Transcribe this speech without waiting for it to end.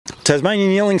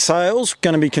Tasmanian yearling sales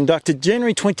going to be conducted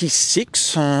January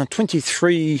 26,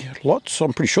 23 lots.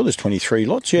 I'm pretty sure there's 23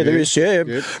 lots. Yeah, there is. Yeah.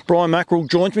 Yep. Brian Mackrill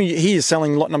joins me. He is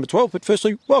selling lot number 12. But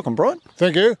firstly, welcome, Brian.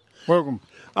 Thank you. Welcome.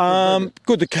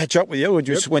 Good to catch up with you. We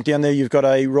just went down there. You've got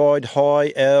a ride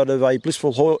high out of a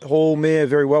Blissful Hall mare,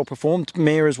 very well performed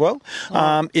mare as well.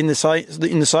 In the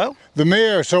sale, the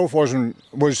mare herself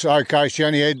was okay. She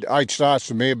only had 8 starts.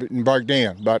 The mare and broke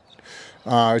down, but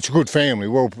it's a good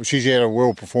family. She's had a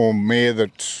well performed mare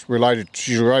that's related.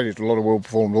 She's related to a lot of well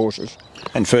performed horses.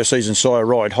 And first season sire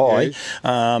ride high.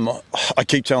 Yes. I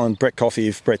keep telling Brett Coffey,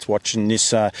 if Brett's watching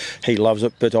this, he loves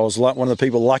it. But I was one of the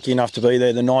people lucky enough to be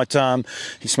there the night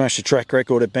he smashed the track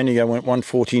record at Bendigo, went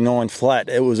 149 flat.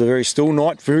 It was a very still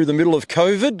night through the middle of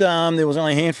COVID. There was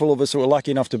only a handful of us that were lucky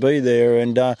enough to be there,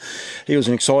 and he was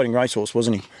an exciting racehorse,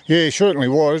 wasn't he? Yeah, he certainly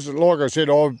was. Like I said,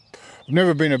 I've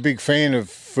never been a big fan of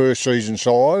first season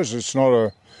sires. It's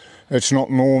not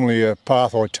normally a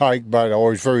path I take, but I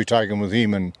was very taken with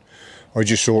him, and I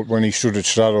just thought when he stood at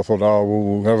start, I thought,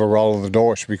 we'll have a roll of the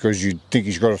dice, because you'd think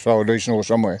he's got to throw a decent horse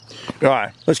somewhere. All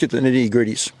right, let's get to the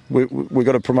nitty-gritties. We've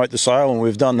got to promote the sale, and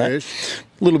we've done that. Yes.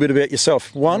 A little bit about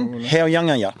yourself. How young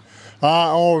are you?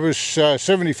 I was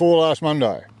 74 last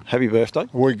Monday. Happy birthday.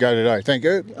 A week ago today, thank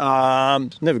you.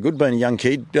 Never good being a young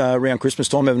kid around Christmas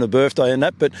time having a birthday and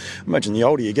that, but imagine the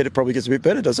older you get, it probably gets a bit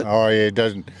better, does it? Oh yeah, it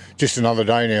doesn't. Just another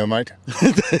day now, mate.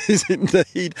 It is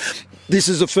indeed. This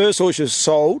is the first horse you've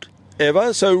sold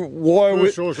ever, so why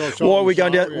are we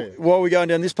going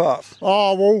down this path?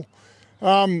 Oh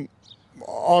well,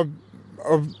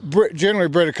 I've generally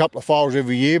bred a couple of foals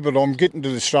every year, but I'm getting to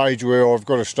the stage where I've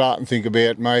got to start and think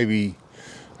about maybe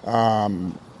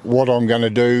what I'm going to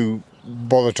do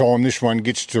by the time this one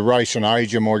gets to race and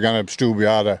age. Am I going to still be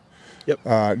able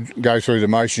to go through the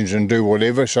motions and do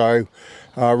whatever? So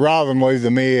rather than leave the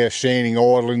mare standing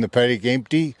idle in the paddock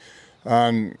empty,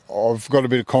 and I've got a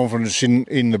bit of confidence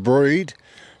in the breed,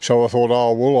 so I thought,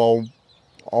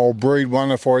 I'll breed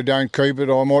one. If I don't keep it,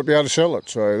 I might be able to sell it.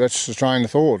 So that's the train of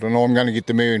thought, and I'm going to get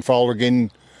the mare in foal again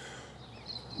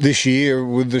this year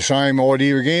with the same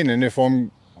idea again. And if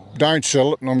don't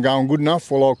sell it and I'm going good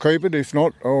enough, well, I'll keep it. If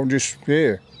not, I'll just,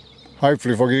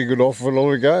 hopefully if I get a good offer, I'll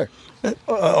let it go.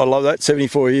 I love that,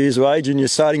 74 years of age and you're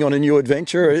starting on a new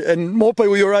adventure, and more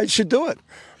people your age should do it.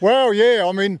 Well, yeah,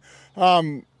 I mean,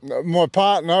 my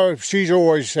partner, she's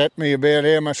always at me about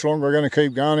how much longer I'm going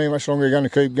to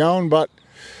keep going, but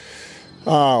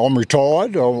I'm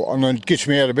retired, and it gets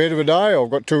me out of bed of a day. I've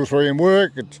got 2 or 3 in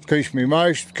work. It keeps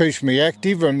me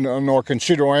active, and I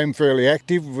consider I am fairly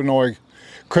active, and I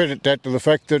credit that to the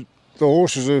fact that the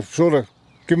horses have sort of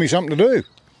given me something to do.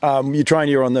 You train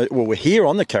here we're here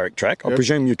on the Carrick track. I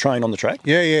presume you train on the track?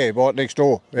 Yeah, right next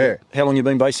door, yeah. How long have you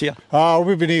been based here?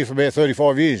 We've been here for about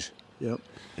 35 years. Yep.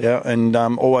 Yeah, and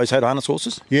always had harness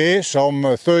horses? Yes, I'm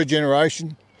a 3rd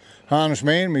generation harness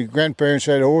man. My grandparents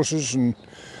had horses, and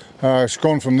it's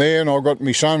gone from there, and I've got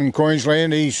my son in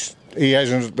Queensland. He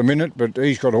hasn't at the minute, but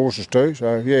he's got horses too,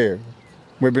 so yeah,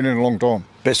 we've been in a long time.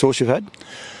 Best horse you've had?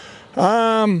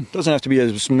 Doesn't have to be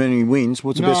as many wins.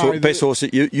 What's the best horse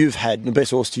that you've had, the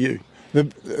best horse to you? The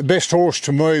best horse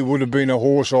to me would have been a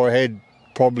horse I had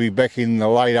probably back in the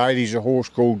late 80s, a horse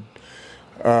called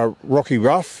Rocky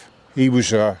Rough. He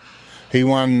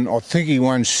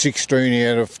won 16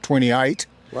 out of 28.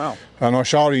 Wow. And I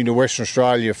sold him to Western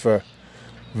Australia for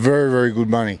very, very good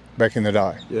money back in the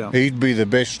day. Yeah. He'd be the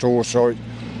best horse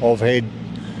I've had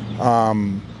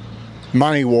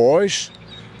money-wise.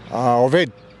 I've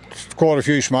had quite a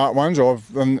few smart ones.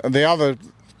 And the other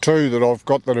 2 that I've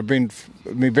got that have been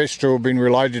my best 2 have been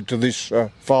related to this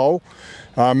foal.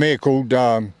 A mare called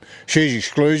She's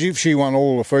Exclusive. She won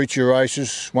all the feature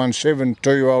races, won 7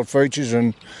 2-year-old features,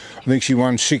 and I think she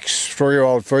won 6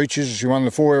 3-year-old features. She won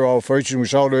the 4-year-old features, and we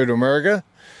sold her to America.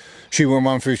 She won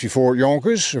 154 at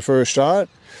Yonkers, the first start.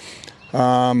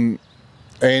 And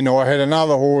I had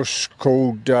another horse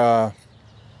called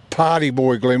Party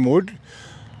Boy Glenwood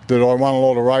that I won a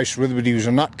lot of races with, but he was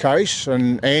a nutcase,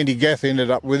 and Andy Gath ended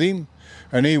up with him,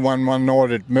 and he won one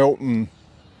night at Melton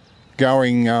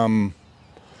going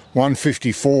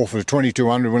 154 for the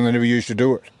 2200 when they never used to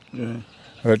do it. Yeah.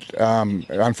 But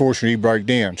unfortunately he broke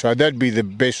down. So that'd be the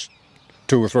best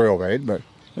 2 or 3 I've had. But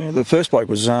yeah, the first bloke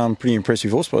was pretty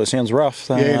impressive horse, but it sounds rough.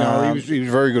 He was a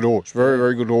very good horse,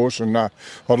 very good horse, and I'd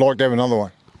like to have another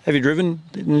one. Have you driven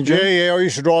in the gym? Yeah, I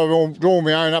used to drive all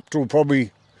my own up till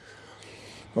probably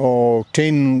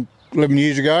 10, 11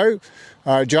 years ago.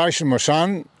 Jason, my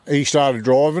son, he started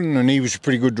driving, and he was a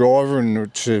pretty good driver, and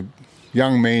it's a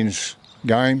young man's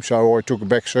game, so I took a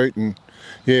back seat, and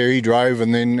he drove,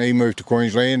 and then he moved to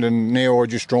Queensland, and now I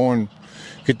just try and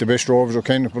get the best drivers I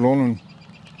can to put on and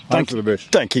hope for the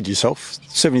best. Don't kid yourself.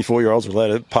 74-year-olds are allowed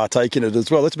to partake in it as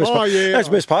well. That's the best part. Yeah. That's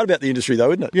the best part about the industry,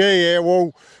 though, isn't it? Yeah.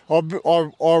 Well,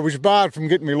 I was barred from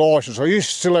getting my licence. I used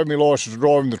to still have my licence to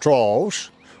drive in the trials,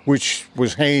 which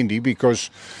was handy because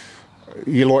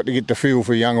you like to get the feel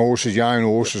for young horses, your own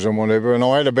horses and whatever. And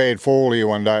I had a bad fall here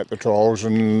one day at the trials,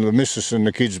 and the missus and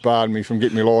the kids barred me from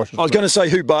getting my licence. I was going to say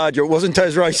who barred you. It wasn't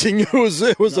Tas Racing. It was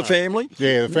the family.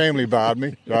 Yeah, the family barred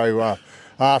me. So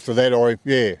after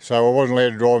that, so I wasn't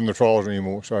allowed to drive in the trials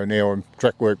anymore. So now I'm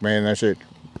track work man. That's it.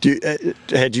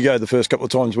 How'd you go the first couple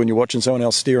of times when you're watching someone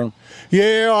else steer on?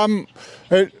 Yeah,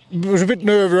 it was a bit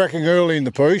nerve-wracking early in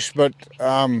the piece, but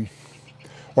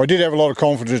I did have a lot of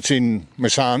confidence in my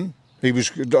son.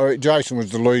 Jason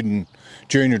was the leading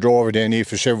junior driver down here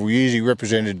for several years. He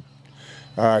represented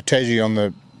Tassie on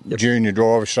the junior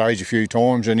driver stage a few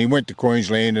times, and he went to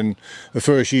Queensland, and the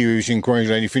first year he was in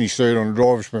Queensland he finished third on the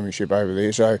drivers' premiership over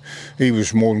there, so he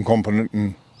was more than competent,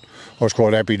 and I was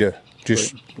quite happy to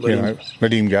just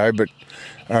let him go. But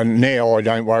now I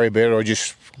don't worry about it. I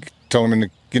just tell him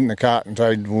get in the cart and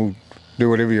say, we'll do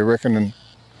whatever you reckon, and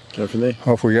go from there.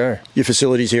 Off we go. Your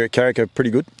facilities here at Carrick are pretty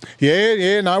good?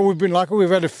 Yeah, no, we've been lucky. We've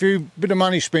had a bit of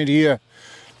money spent here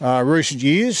recent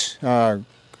years.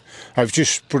 I've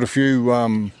just put a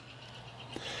few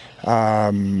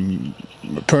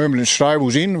permanent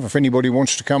stables in if anybody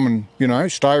wants to come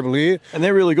and, stable here. And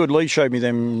they're really good. Lee showed me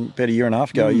them about a year and a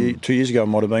half ago, 2 years ago it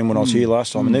might have been when I was here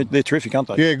last time, and they're terrific, aren't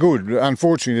they? Yeah, good.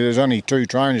 Unfortunately, there's only 2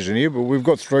 trainers in here, but we've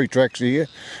got 3 tracks here.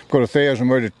 We've got 1,000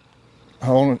 metre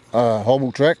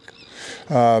hobble track.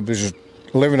 There's a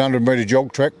 1,100 metre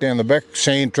jog track down the back,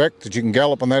 sand track that you can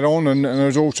gallop on that on, and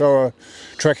there's also a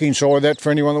track inside that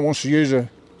for anyone that wants to use a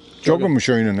jogging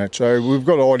machine and that. So we've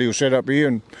got an ideal setup here,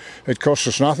 and it costs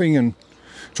us nothing, and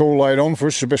it's all laid on for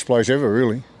us. It's the best place ever,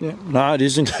 really. Yeah, no, it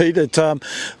is indeed. I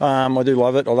do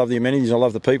love it. I love the amenities. I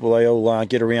love the people. They all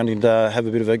get around and have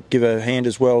a bit of give a hand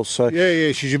as well. So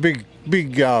yeah, she's a big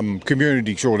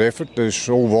community sort of effort. There's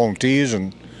all volunteers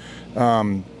and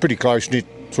pretty close-knit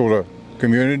sort of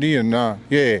community, and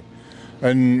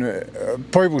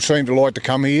people seem to like to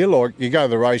come here. Like, you go to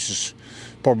the races,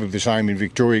 probably the same in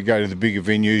Victoria, you go to the bigger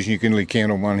venues and you can only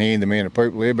count on one hand the amount of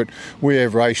people there, but we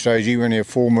have race days here, we only have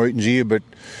 4 meetings here, but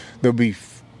there'll be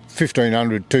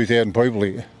 1,500, 2,000 people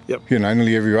here. Yep.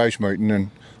 Nearly every race meeting,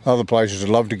 and other places would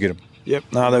love to get them. Yep.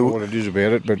 No, I don't know what it is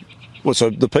about it, but... Well,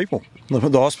 so the people, the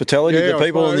hospitality, the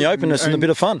people and the openness and a bit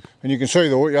of fun. And you can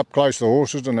see up close to the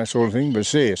horses and that sort of thing, but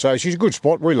so she's a good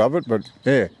spot, we love it, but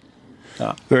yeah.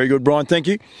 Very good, Brian. Thank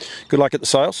you. Good luck at the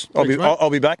sales. Thanks,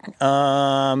 I'll be back.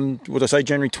 What did I say?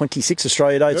 January 26th,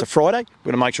 Australia Day. Yep. It's a Friday.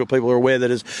 We're going to make sure people are aware that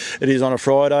it is on a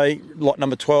Friday. Lot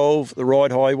number 12, the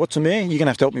Ride High. What's the mare? You're going to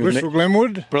have to help me with it.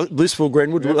 Blissful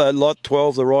Glenwood. Yep. Lot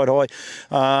 12, the Ride High.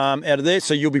 Out of there.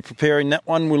 So you'll be preparing that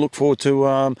one. We look forward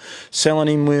to selling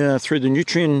him through the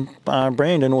Nutrien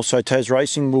brand, and also Tas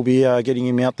Racing. We'll be getting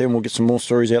him out there, and we'll get some more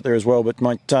stories out there as well. But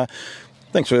mate,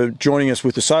 thanks for joining us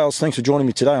with the sales. Thanks for joining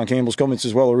me today on Campbell's Comments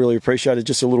as well. I really appreciate it.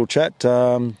 Just a little chat.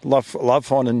 Love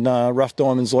finding rough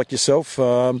diamonds like yourself.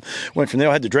 Went from there.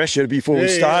 I had to dress you before we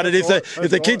started. If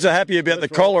the kids are happy about the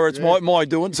collar, it's my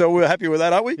doing. So we're happy with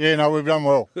that, aren't we? Yeah, no, we've done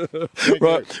well.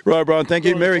 Right, Brian. Thank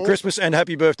you. Merry Christmas and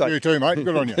happy birthday. You too, mate.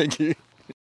 Good on you. Thank you.